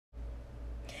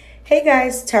Hey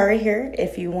guys, Tara here.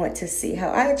 If you want to see how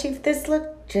I achieved this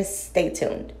look, just stay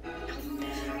tuned.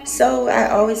 So I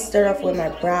always start off with my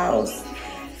brows,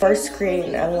 first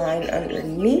creating a line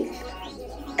underneath,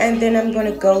 and then I'm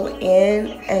going to go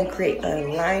in and create a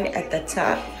line at the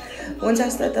top. Once I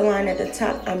start the line at the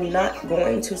top, I'm not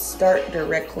going to start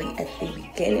directly at the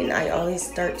beginning. I always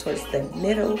start towards the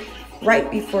middle, right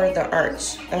before the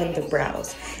arch on the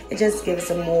brows. It just gives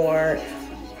a more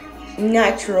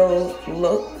natural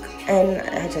look, and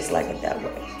I just like it that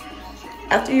way.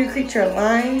 After you create your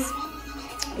lines,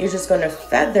 you're just going to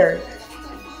feather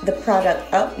the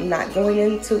product up, not going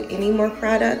into any more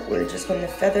product. We're just going to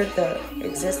feather the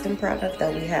existing product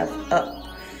that we have up,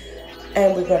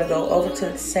 and we're going to go over to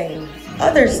the same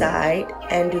other side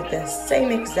and do the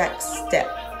same exact step.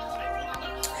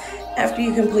 After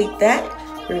you complete that,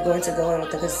 you're going to go in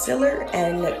with the concealer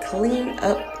and clean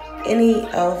up any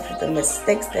of the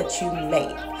mistakes that you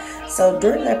made. So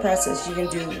during that process, you can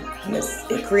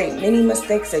create many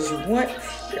mistakes as you want.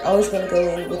 You're always going to go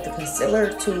in with the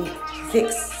concealer to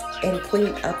fix and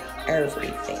clean up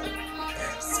everything.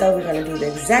 So we're going to do the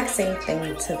exact same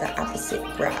thing to the opposite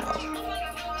brow.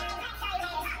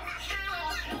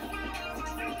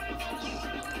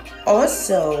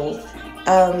 Also,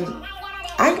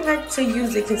 I like to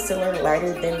use a concealer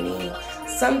lighter than me.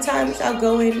 Sometimes I'll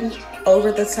go in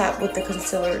over the top with the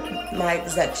concealer, my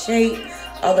exact shade.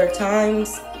 Other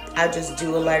times, I just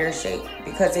do a lighter shade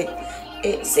because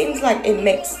it seems like it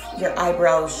makes your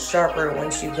eyebrows sharper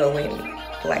once you go in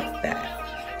like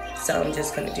that. So I'm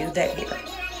just going to do that here.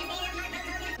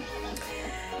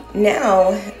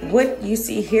 Now, what you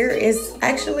see here is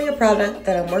actually a product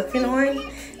that I'm working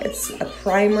on. It's a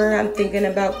primer I'm thinking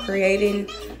about creating.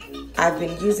 I've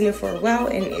been using it for a while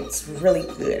and it's really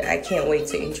good. I can't wait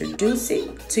to introduce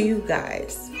it to you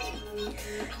guys.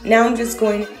 Now I'm just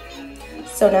going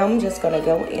to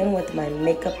go in with my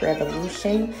Makeup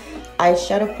Revolution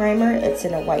eyeshadow primer. It's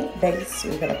in a white base.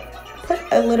 We're going to put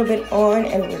a little bit on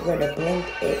and we're going to blend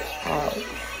it out.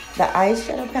 The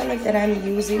eyeshadow palette that I'm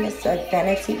using is a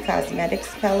Vanitè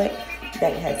Cosmetics palette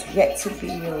that has yet to be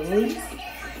released.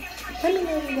 Let me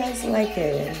know if you guys like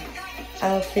it.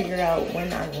 I'll figure out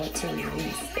when I want to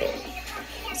release it.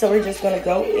 So we're just going to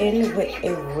go in with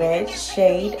a red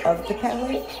shade of the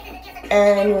palette.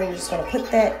 And we're just going to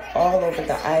put that all over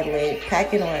the eyelid,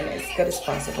 pack it on as good as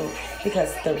possible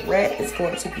because the red is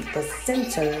going to be the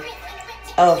center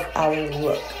of our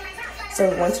look.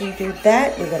 So once we do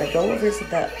that, we're going to go over to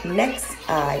the next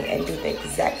eye and do the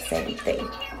exact same thing.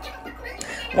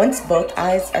 Once both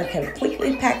eyes are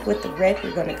completely packed with the red,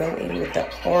 we're going to go in with the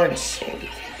orange shade.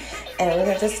 And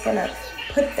we're just going to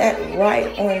put that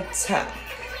right on top,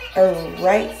 or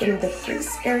right in the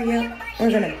crease area.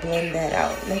 We're going to blend that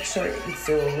out. Make sure it's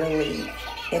really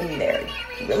in there,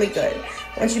 really good.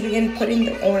 Once you begin putting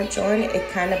the orange on, it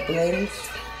kind of blends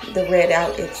the red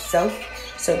out itself.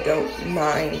 So don't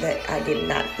mind that I did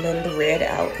not blend the red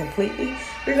out completely.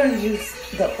 We're going to use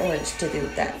the orange to do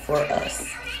that for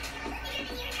us.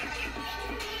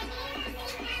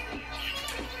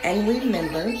 And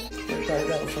remember, we're going to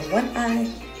go from one eye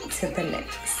to the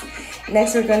next.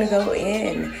 Next, we're going to go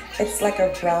in. It's like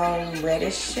a brown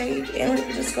reddish shade, and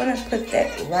we're just going to put that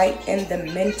right in the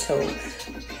middle.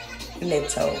 What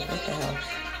the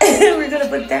hell? We're going to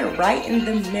put that right in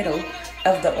the middle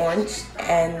of the orange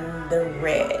and the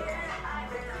red.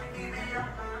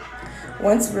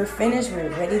 Once we're finished,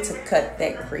 we're ready to cut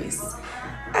that crease.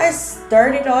 I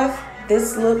started off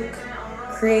this look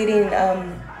creating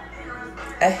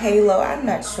a halo. I'm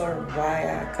not sure why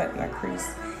I cut my crease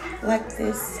like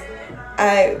this.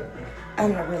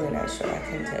 I'm really not sure, I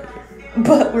can tell you.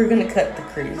 But we're gonna cut the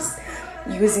crease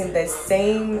using the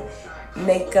same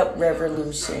Makeup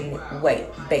Revolution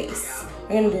white base.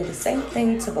 We're gonna do the same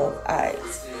thing to both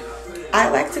eyes. I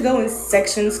like to go in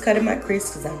sections cutting my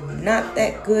crease because I'm not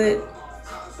that good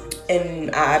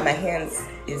and my hands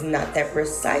is not that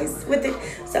precise with it.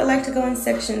 So I like to go in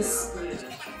sections.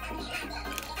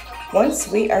 Once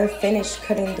we are finished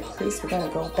cutting the crease, we're going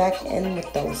to go back in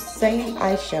with those same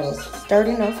eyeshadows,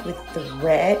 starting off with the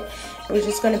red. We're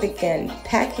just going to begin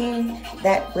packing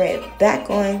that red back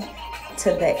on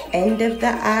to the end of the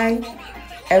eye,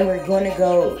 and we're going to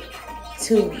go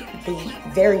to the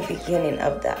very beginning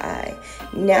of the eye.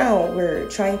 Now we're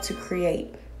trying to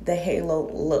create the halo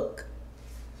look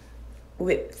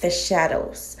with the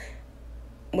shadows.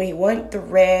 We want the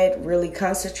red really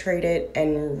concentrated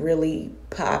and really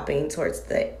popping towards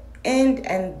the end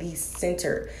and the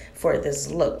center for this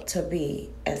look to be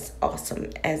as awesome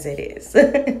as it is.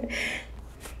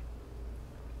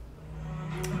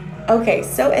 Okay,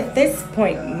 so at this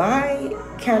point, my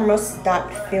camera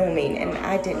stopped filming, and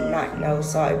I did not know,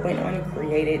 so I went on and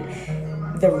created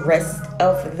the rest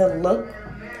of the look.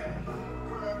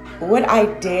 What I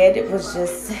did was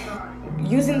just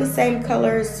using the same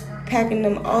colors, packing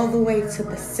them all the way to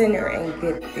the center and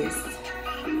get this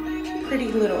pretty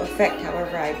little effect.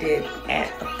 However, I did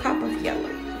add a pop of yellow.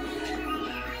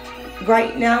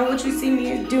 Right now, what you see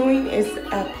me doing is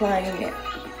applying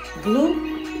glue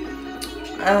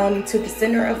to the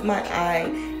center of my eye,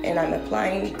 and I'm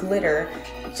applying glitter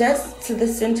just to the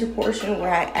center portion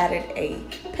where I added a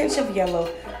pinch of yellow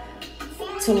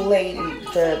to lay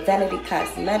the Vanitè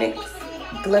Cosmetics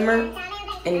Glimmer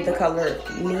in the color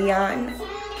Neon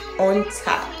on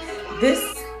top.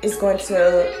 This is going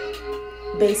to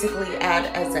basically add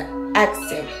as an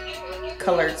accent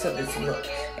color to this look,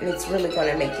 and it's really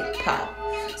going to make it pop.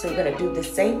 So we're going to do the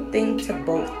same thing to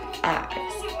both eyes.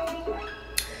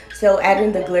 So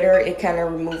adding the glitter, it kind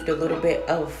of removed a little bit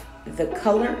of the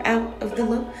color out of the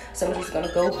look. So I'm just going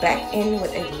to go back in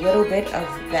with a little bit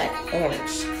of that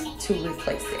orange to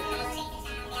replace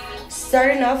it.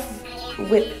 Starting off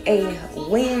with a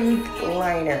wing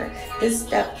liner. This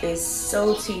step is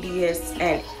so tedious,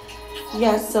 and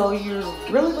yeah, so you're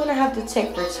really going to have to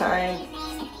take your time.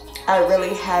 I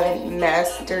really haven't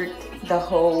mastered the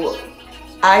whole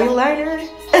eyeliner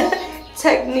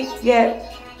technique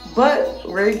yet, but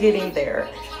we're getting there.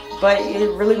 But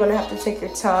you're really going to have to take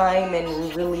your time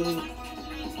and really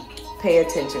pay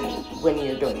attention when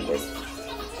you're doing this.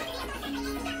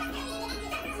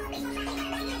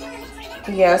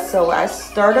 Yeah, so I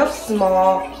start off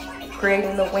small,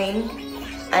 creating the wing,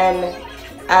 and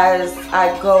as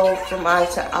I go from eye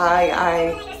to eye,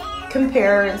 I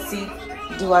compare and see,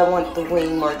 do I want the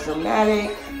wing more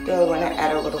dramatic? Do I want to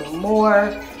add a little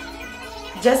more?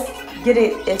 Just get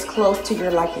it as close to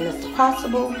your liking as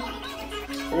possible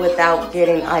without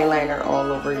getting eyeliner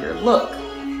all over your look.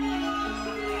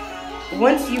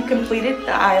 Once you completed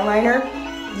the eyeliner,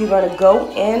 you're going to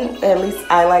go in, at least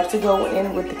I like to go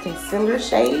in with the concealer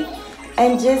shade,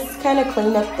 and just kind of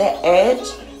clean up the edge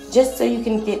just so you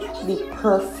can get the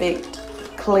perfect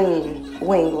clean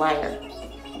wing liner.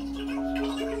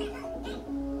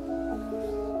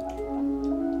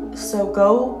 So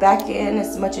go back in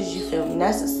as much as you feel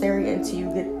necessary until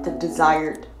you get the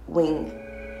desired wing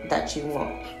that you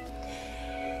want.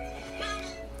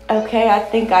 Okay, I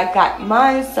think I got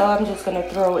mine, so I'm just going to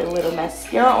throw a little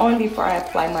mascara on before I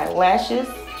apply my lashes.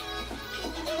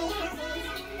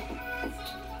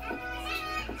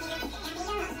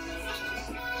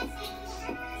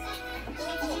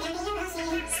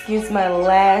 Excuse my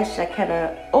lash, I kind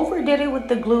of overdid it with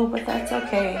the glue, but that's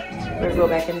okay. We'll go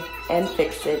back and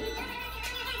fix it.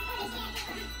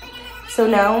 So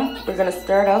now we're going to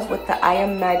start off with the I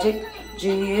Am Magic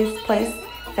Juvias Place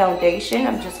foundation.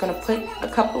 I'm just going to put a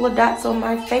couple of dots on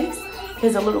my face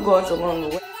because a little goes a long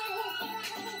way.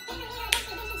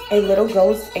 A little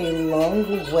goes a long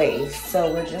way.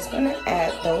 So we're just going to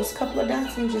add those couple of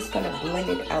dots and just going to blend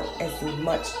it out as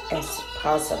much as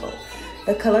possible.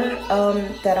 The color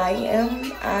that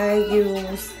I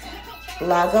use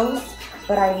Lagos,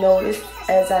 but I noticed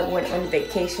as I went on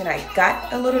vacation I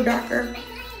got a little darker.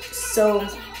 So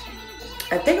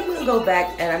I think I'm going to go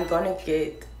back and I'm going to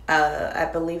get I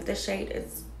believe the shade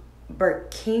is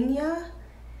Burkina.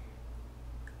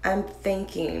 I'm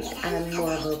thinking I'm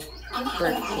more of a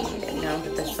Burkina now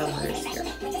that the summer is here.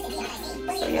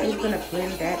 So yeah, you're gonna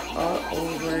blend that all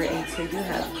over until you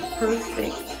have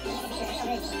perfect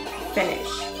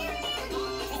finish.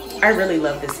 I really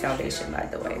love this foundation, by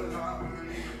the way.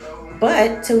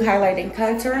 But to highlight and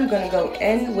contour, I'm gonna go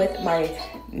in with my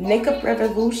Makeup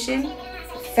Revolution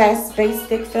Fast Base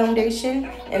Stick Foundation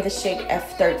in the shade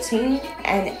F13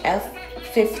 and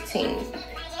F15.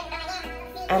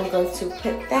 I'm going to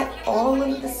put that all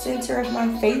in the center of my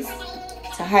face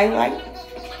to highlight.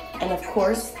 And of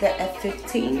course, the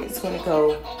F15 is going to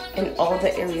go in all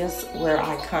the areas where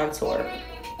I contour.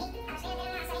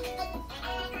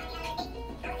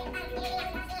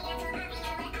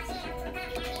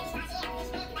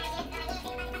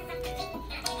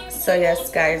 So yes,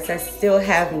 guys, I still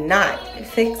have not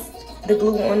fixed the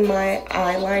glue on my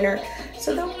eyeliner,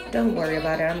 so don't worry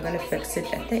about it. I'm going to fix it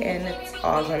at the end. It's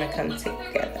all going to come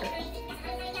together.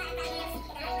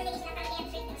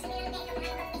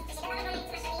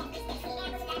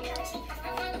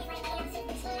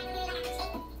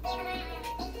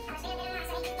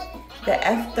 The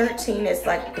F13 is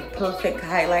like the perfect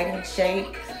highlighting shade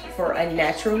for a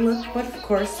natural look, but of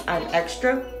course I'm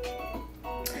extra,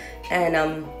 and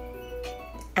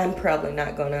I'm probably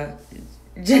not gonna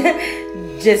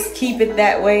just keep it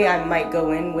that way. I might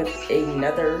go in with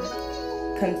another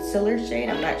concealer shade.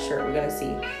 I'm not sure. We're gonna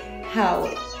see how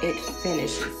it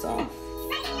finishes off.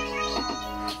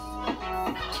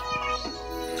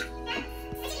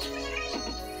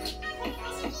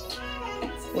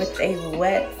 With a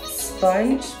wet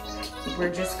sponge, we're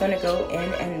just gonna go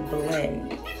in and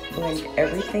blend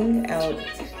everything out,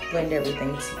 blend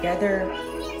everything together.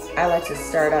 I like to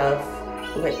start off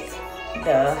with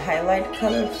the highlight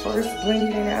color first,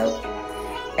 blending it out,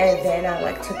 and then I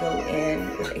like to go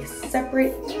in with a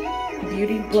separate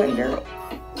beauty blender.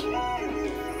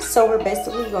 So we're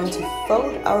basically going to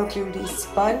fold our beauty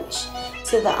sponge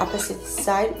to the opposite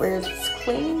side where it's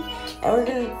clean, and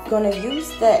we're gonna use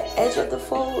the edge of the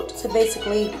fold to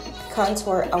basically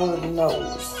contour our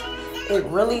nose. It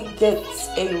really gets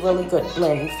a really good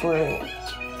blend for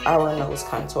our nose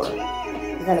contour.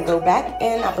 We're gonna go back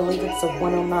in, I believe it's a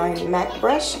 109 MAC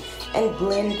brush, and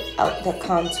blend out the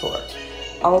contour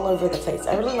all over the face.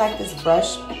 I really like this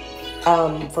brush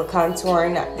for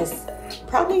contouring. This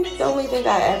probably the only thing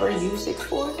I ever used it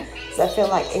for, because I feel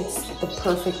like it's the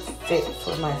perfect fit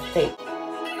for my face.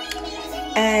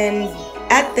 And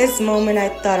at this moment, I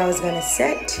thought I was gonna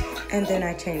set, and then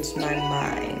I changed my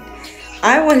mind.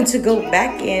 I wanted to go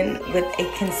back in with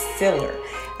a concealer.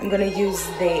 I'm gonna use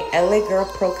the LA Girl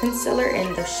Pro Concealer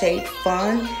in the shade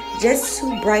Fawn, just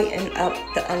to brighten up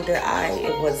the under eye.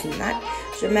 It was not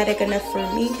dramatic enough for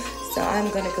me, so I'm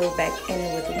gonna go back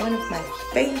in with one of my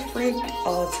favorite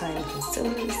all-time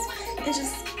concealers and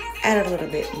just add a little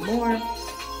bit more,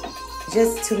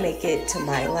 just to make it to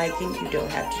my liking. You don't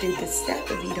have to do this step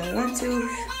if you don't want to,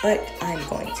 but I'm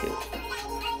going to.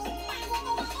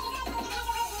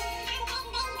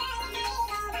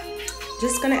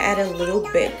 Just gonna add a little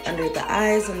bit under the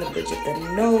eyes, on the bridge of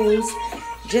the nose,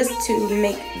 just to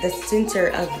make the center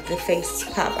of the face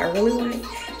pop. I really wanted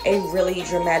a really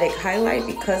dramatic highlight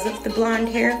because of the blonde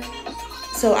hair,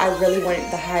 so I really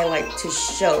wanted the highlight to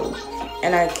show,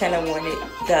 and I kind of wanted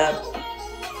the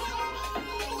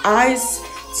eyes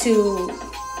to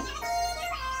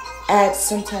add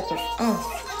some type of oomph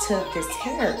to this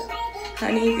hair,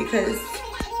 honey, because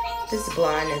this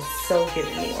blonde is so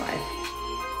giving me life.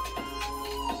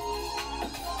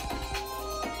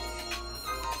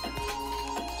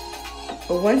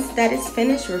 But once that is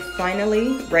finished, we're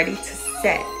finally ready to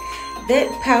set.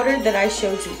 That powder that I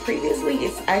showed you previously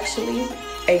is actually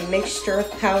a mixture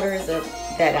of powders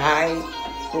that I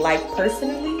like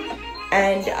personally,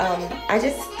 and I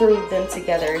just threw them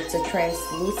together. It's a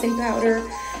translucent powder,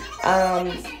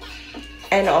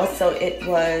 and also it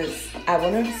was, I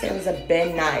want to say it was a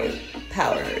Ben Nye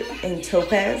powder in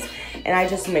Topaz, and I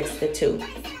just mixed the two.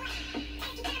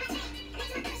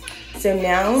 So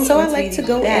now, I like to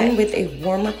go in with a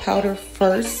warmer powder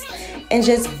first and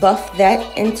just buff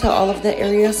that into all of the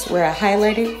areas where I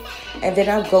highlighted. And then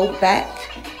I'll go back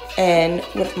and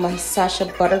with my Sasha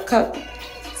Buttercup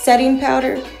setting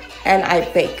powder, and I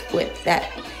bake with that.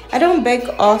 I don't bake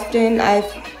often.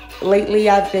 Lately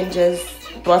I've been just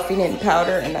buffing in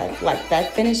powder, and I like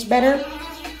that finish better.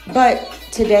 But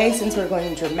today, since we're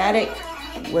going dramatic,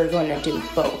 we're going to do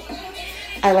both.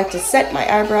 I like to set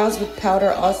my eyebrows with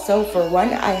powder also. For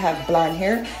one, I have blonde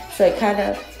hair, so it kind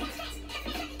of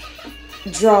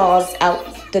draws out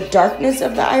the darkness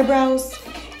of the eyebrows.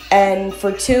 And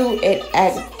for two, it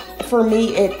adds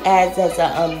as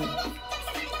a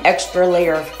extra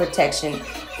layer of protection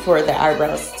for the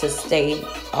eyebrows to stay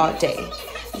all day.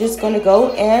 I'm just going to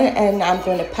go in, and I'm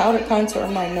going to powder contour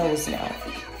my nose now.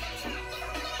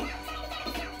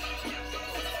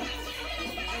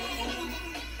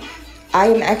 I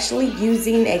am actually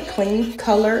using a clean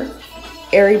color,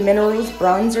 Airy Minerals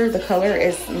bronzer. The color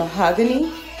is Mahogany.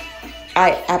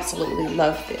 I absolutely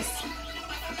love this.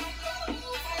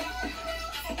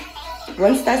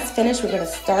 Once that's finished, we're going to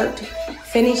start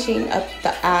finishing up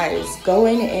the eyes,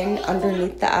 going in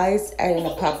underneath the eyes, adding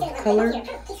a pop of color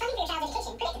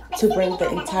to bring the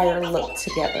entire look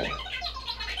together.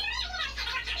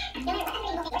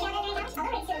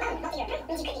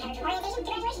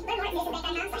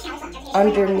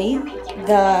 Underneath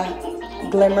the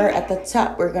glimmer at the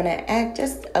top, we're going to add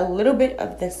just a little bit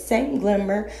of the same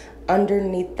glimmer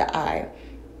underneath the eye.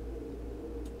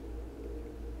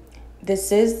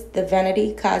 This is the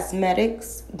Vanitè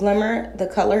Cosmetics Glimmer. The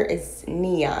color is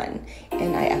Neon,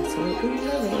 and I absolutely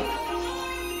love it.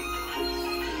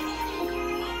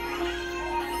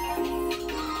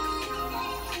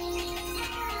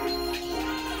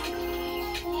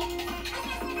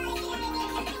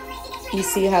 You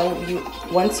see how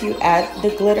once you add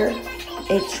the glitter,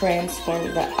 it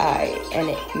transforms the eye, and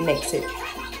it makes it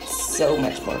so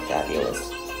much more fabulous.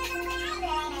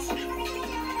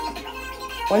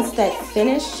 Once that's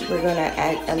finished, we're gonna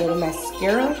add a little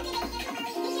mascara.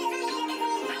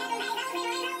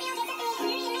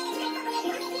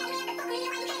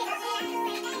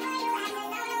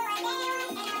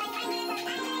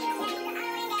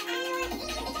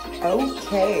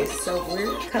 Okay, so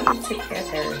we're coming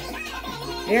together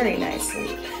very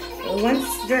nicely. Once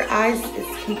your eyes is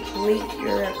complete,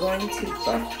 you're going to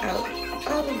buff out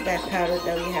all of that powder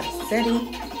that we have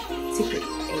setting to get a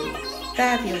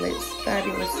fabulous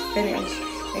finish.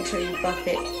 Make sure you buff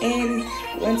it in.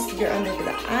 Once you're under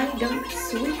the eye, don't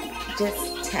sweep,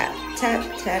 just tap, tap,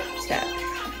 tap, tap.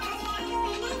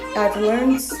 I've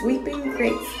learned sweeping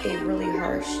creates a really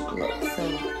harsh look, so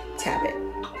tap it.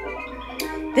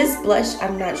 This blush,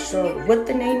 I'm not sure what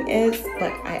the name is,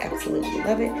 but I absolutely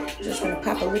love it. I'm just going to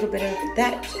pop a little bit of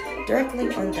that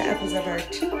directly on the apples of our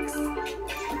cheeks.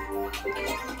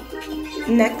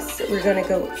 Next, we're going to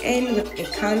go in with a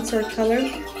contour color.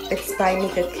 It's by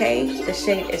Nika K. The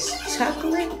shade is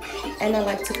chocolate, and I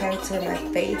like to contour my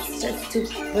face just to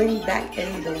bring back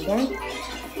in the warmth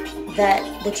that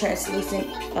the translucent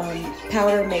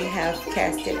powder may have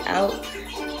casted out,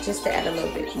 just to add a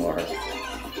little bit more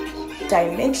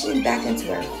dimension back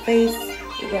into our face.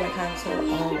 We're going to contour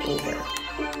all over.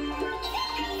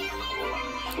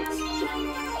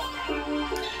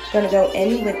 Going to go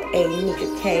in with a Nika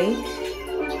K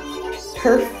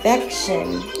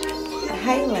Perfection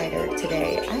highlighter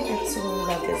today. I absolutely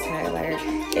love this highlighter.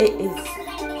 It is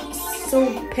so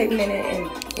pigmented and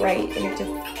bright, and it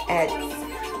just adds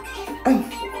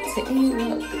to any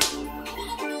look.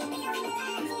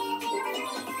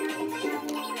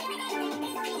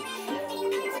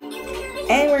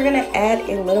 And we're gonna add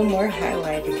a little more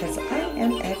highlight because I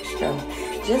am extra.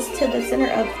 Just to the center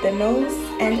of the nose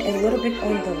and a little bit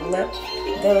on the lip.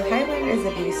 The highlighter is a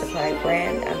Beauty Supply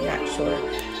brand. I'm not sure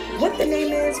what the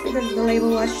name is because the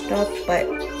label washed off, but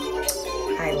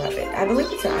I love it. I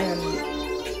believe it's an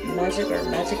Magic or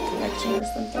Magic Collection or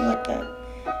something like that.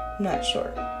 I'm not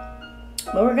sure.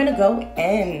 But we're gonna go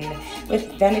in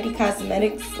with Vanitè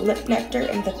Cosmetics Lip Nectar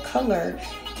in the color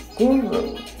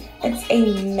Guru. It's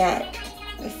a matte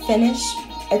finish.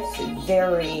 It's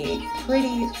very pretty,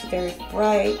 it's very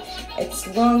bright, it's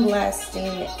long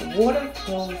lasting,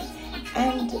 waterproof,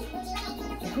 and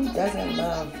who doesn't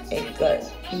love a good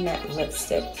matte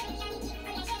lipstick?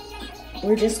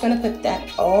 We're just gonna put that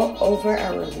all over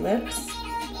our lips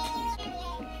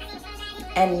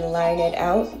and line it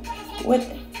out with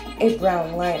a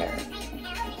brown liner.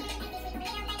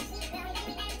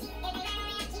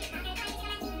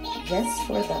 Yes,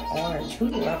 for the orange. Who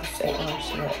loves an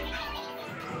orange lip?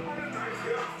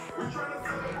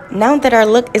 Now that our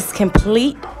look is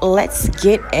complete, let's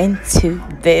get into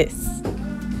this.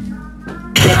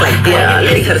 Like, yeah,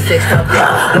 lady cut a sex up,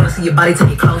 wanna see your body, take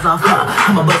your clothes off,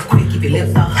 I'ma bust quick, keep your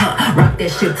lips off, rock that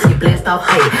shit till you blast off,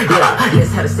 hey, yeah,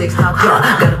 let's have a sex talk,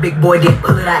 got a big boy, get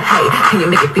pull it out, hey, can you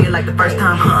make it feel like the first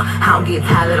time, I don't get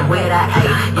tired, let them wear that, hey,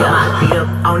 yeah, my feet up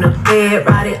on the bed,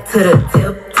 ride it to the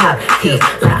tip top, yeah,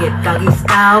 like it doggy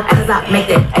style, cause I make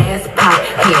that ass pop,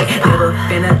 yeah, never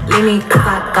finna leave me, cause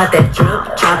I got that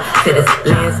drip drop, to this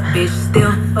last bitch still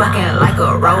fucking like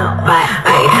a robot,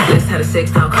 hey, let's have a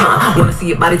sex talk, wanna see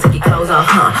your body, take your clothes off,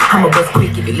 I'ma bust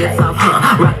quick, keep your lips off,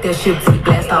 rock that shit till you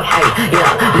blast off, hey,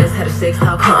 yeah, let's have a sex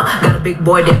talk, got a big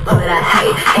boy that pull it out,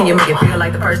 hey, can you make it feel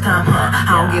like the first time,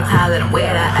 I don't get tired, let them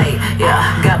wear that, hey,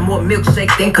 yeah, got more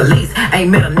milkshake than Khalees,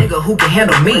 ain't met a nigga who can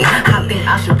handle me, I think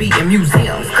I should be in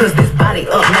museums, cause this body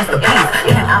up masterpiece,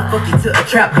 can I fuck you to a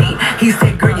trap beat, he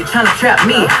said, girl, you tryna trap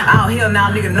me, oh hell now,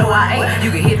 nigga, no I ain't,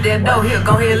 you can hit that door, here,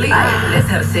 go ahead, leave, let's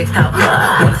have a sex talk,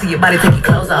 wanna see your body, take your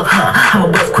clothes off, I'ma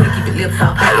bust quick, keep your lips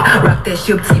off, hey, rock that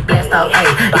shit till you blast off, hey,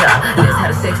 yeah, let's have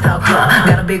a sex talk,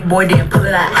 got a big boy, then pull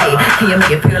it out, hey, can you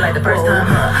make it feel like the first time,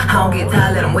 I don't get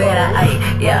tired, let them wear that, hey,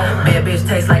 yeah, bad bitch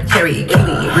tastes like cherry,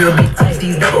 kiwi, real big taste,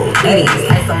 these double ditties,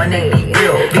 ice on my neck, be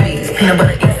real bitties, peanut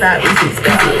butter inside, Reese's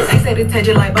Pieces, he said it taste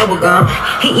just like bubble gum,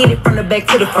 he eat it from the back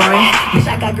to the front, bitch,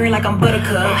 I got green like I'm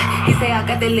buttercup, he say I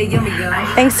got that little yummy gum.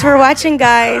 Thanks for watching,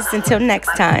 guys. Until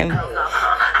next time. Rock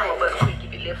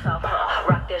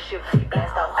that shit till you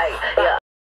blast off.